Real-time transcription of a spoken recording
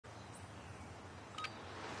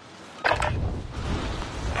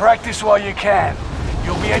Practice while you can.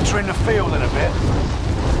 You'll be entering the field in a bit.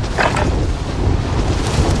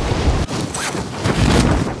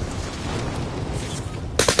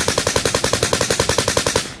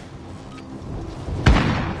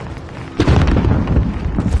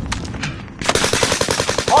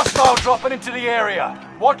 Hostile dropping into the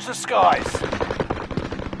area. Watch the skies.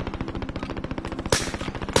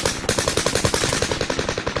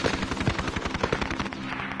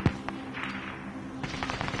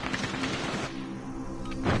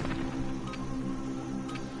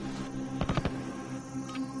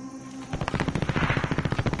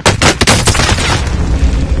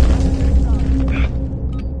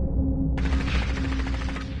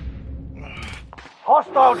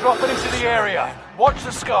 Hostile dropping into the area. Watch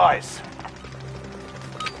the skies.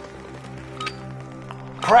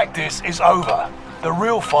 Practice is over. The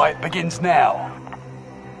real fight begins now.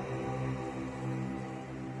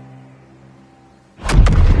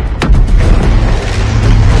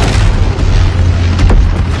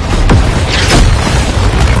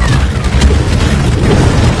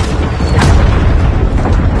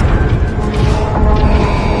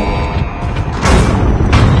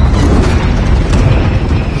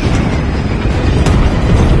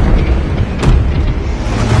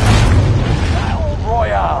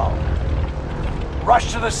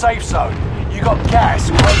 Rush to the safe zone. You got gas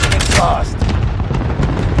closing in fast.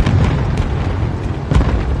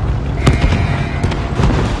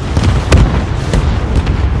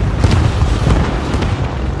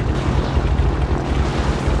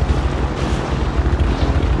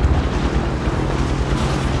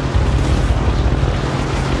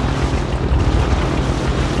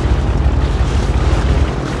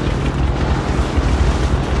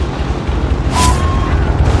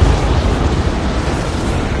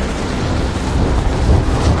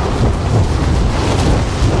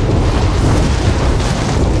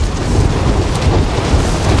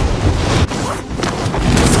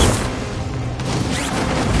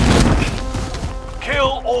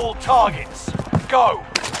 All targets. Go!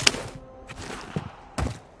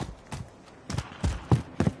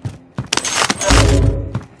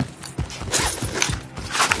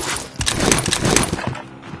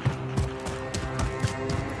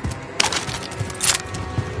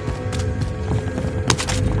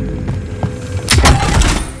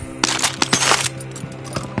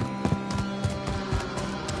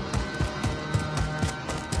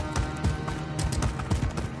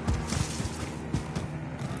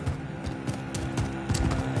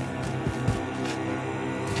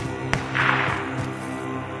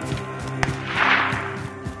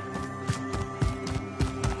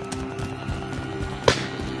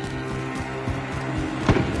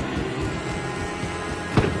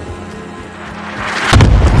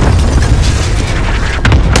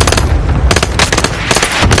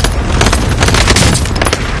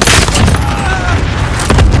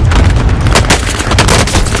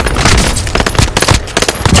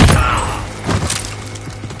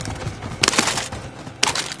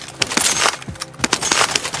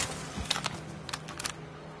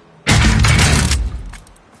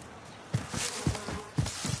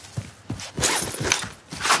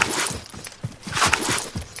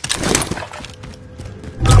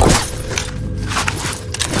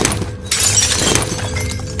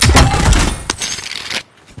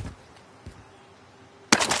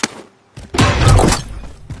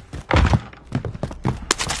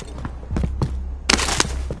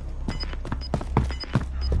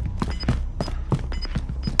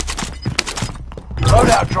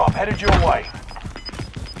 Loadout drop headed your way.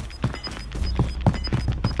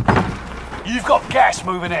 You've got gas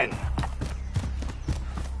moving in.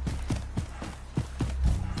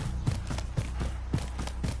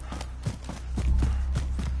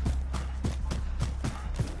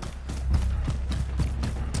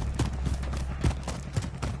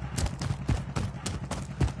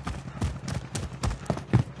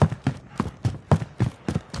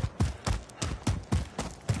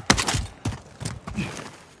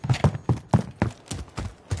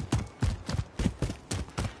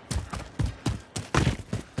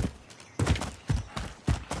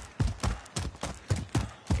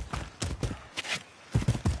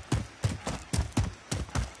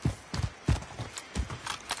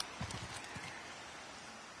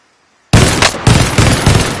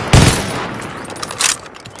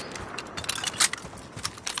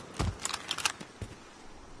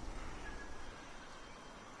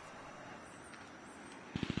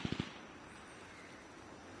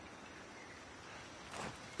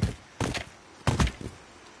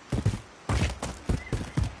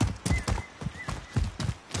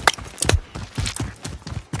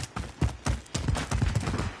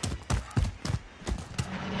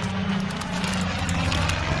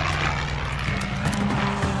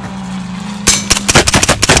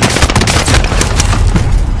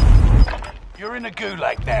 You're in a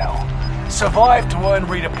gulag now. Survive to earn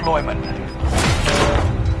redeployment.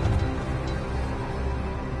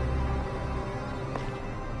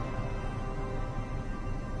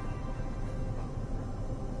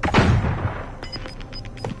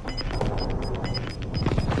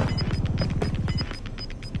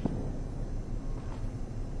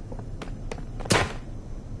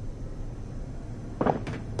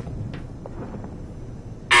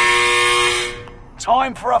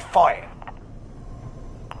 Time for a fight.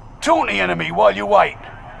 Taunt the enemy while you wait.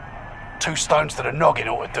 2 stones to the noggin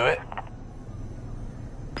ought to do it.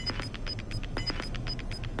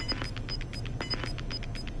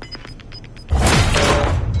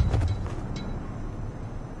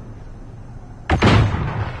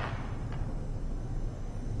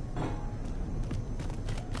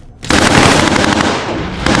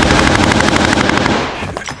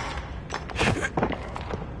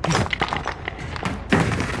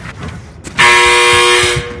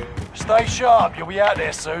 Stay sharp, you'll be out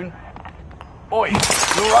there soon. Oi,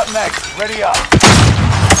 you're up next. Ready up.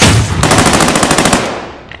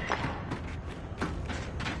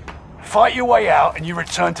 Fight your way out and you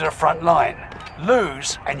return to the front line.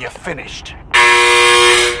 Lose and you're finished.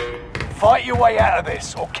 Fight your way out of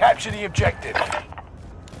this or capture the objective.